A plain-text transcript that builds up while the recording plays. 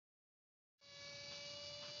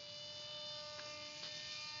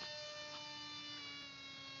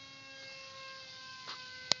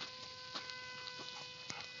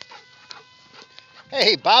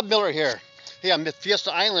Hey, Bob Miller here. Hey, I'm at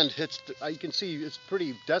Fiesta Island. You can see it's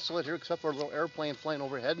pretty desolate here except for a little airplane flying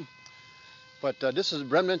overhead. But this is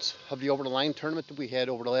remnants of the over the line tournament that we had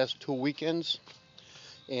over the last 2 weekends.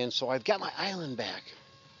 And so I've got my island back.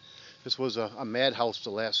 This was a madhouse the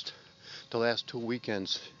last 2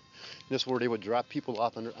 weekends. This is where they would drop people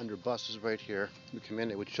off under buses right here. We come in,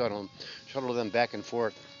 they would shuttle them back and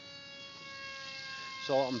forth.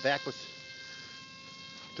 So I'm back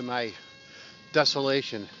to my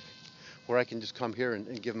desolation, where I can just come here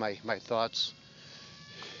and give my thoughts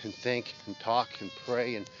and think and talk and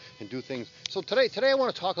pray and do things. So today I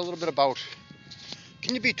want to talk a little bit about,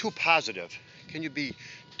 can you be too positive? Can you be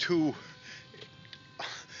too,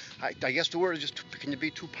 I guess the word is just, can you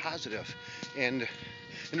be too positive? And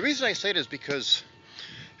the reason I say it is because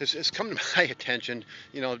it's come to my attention,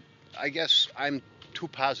 I guess I'm too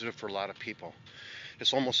positive for a lot of people.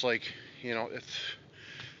 It's almost like, if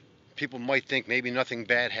people might think maybe nothing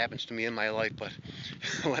bad happens to me in my life, but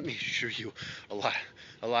let me assure you, a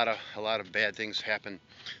lot of bad things happen,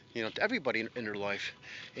 to everybody in their life.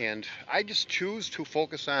 And I just choose to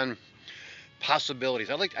focus on possibilities.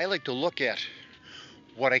 I like to look at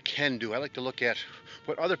what I can do. I like to look at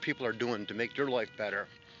what other people are doing to make their life better.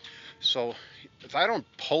 So if I don't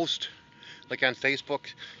post like on Facebook,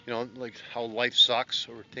 like how life sucks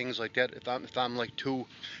or things like that, if I'm like too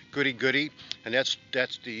goody, and that's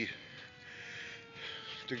the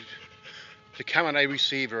comment I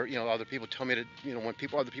receive, or other people tell me that when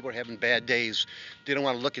other people are having bad days, they don't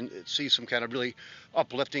want to look and see some kind of really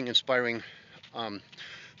uplifting, inspiring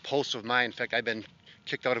posts of mine. In fact, I've been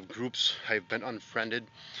kicked out of groups. I've been unfriended,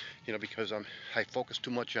 because I focus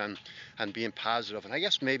too much on being positive. And I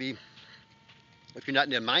guess maybe if you're not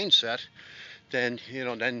in that mindset, then you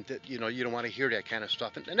don't want to hear that kind of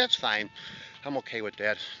stuff, and that's fine. I'm okay with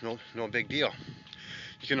that. No big deal.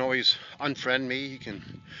 You can always unfriend me. You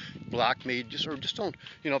can block me. Just don't.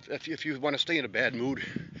 If you want to stay in a bad mood,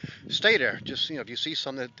 stay there. Just if you see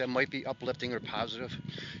something that might be uplifting or positive,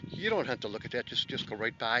 you don't have to look at that. Just go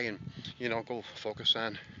right by and go focus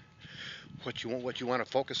on what you want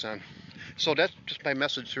to focus on. So that's just my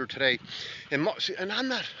message here today. And I'm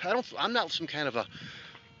not some kind of a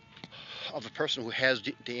person who has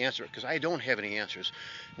the answer, because I don't have any answers.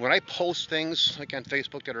 When I post things like on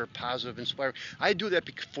Facebook that are positive, inspiring, I do that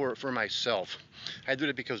for myself. I do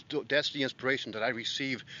that because that's the inspiration that I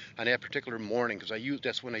receive on that particular morning, because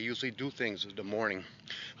that's when I usually do things, in the morning.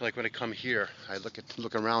 Like when I come here, I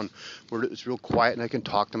look around where it's real quiet and I can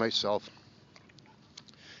talk to myself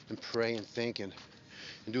and pray and think and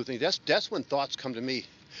do things. That's when thoughts come to me.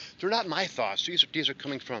 They're not my thoughts. These are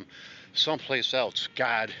coming from someplace else,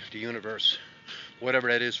 God, the universe, whatever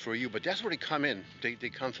that is for you. But that's where they come in. They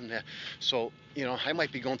come from that. So I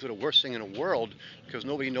might be going through the worst thing in the world, because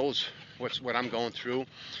nobody knows what I'm going through.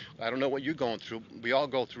 I don't know what you're going through. We all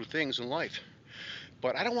go through things in life.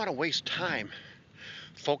 But I don't want to waste time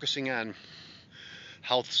focusing on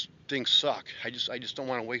how things suck. I just don't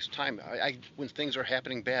want to waste time. When things are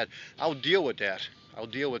happening bad, I'll deal with that.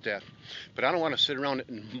 But I don't want to sit around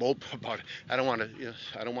and mope about it. I don't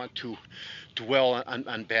want to dwell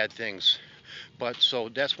on bad things. But so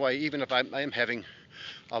that's why, even if I'm having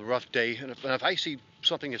a rough day, and if I see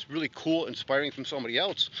something that's really cool, inspiring from somebody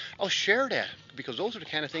else, I'll share that, because those are the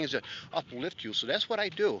kind of things that uplift you. So that's what I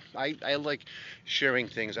do. I like sharing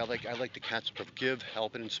things. I like the concept of give,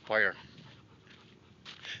 help, and inspire.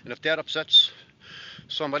 And if that upsets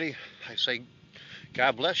somebody, I say,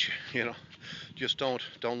 God bless you. Just don't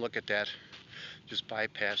look at that. Just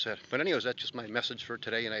bypass that. But anyways, that's just my message for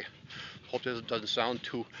today, and I hope this doesn't sound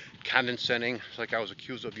too condescending, like I was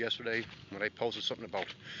accused of yesterday when I posted something about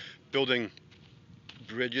building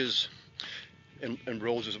bridges and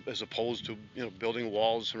roads as opposed to building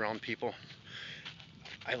walls around people.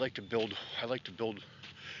 I like to build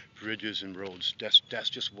bridges and roads. That's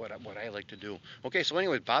just what I like to do. Okay, so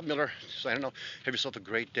anyways, Bob Miller signing off. Have yourself a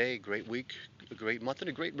great day, great week, a great month, and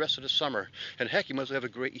a great rest of the summer. And heck, you must have a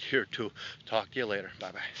great year too. Talk to you later.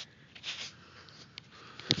 Bye-bye.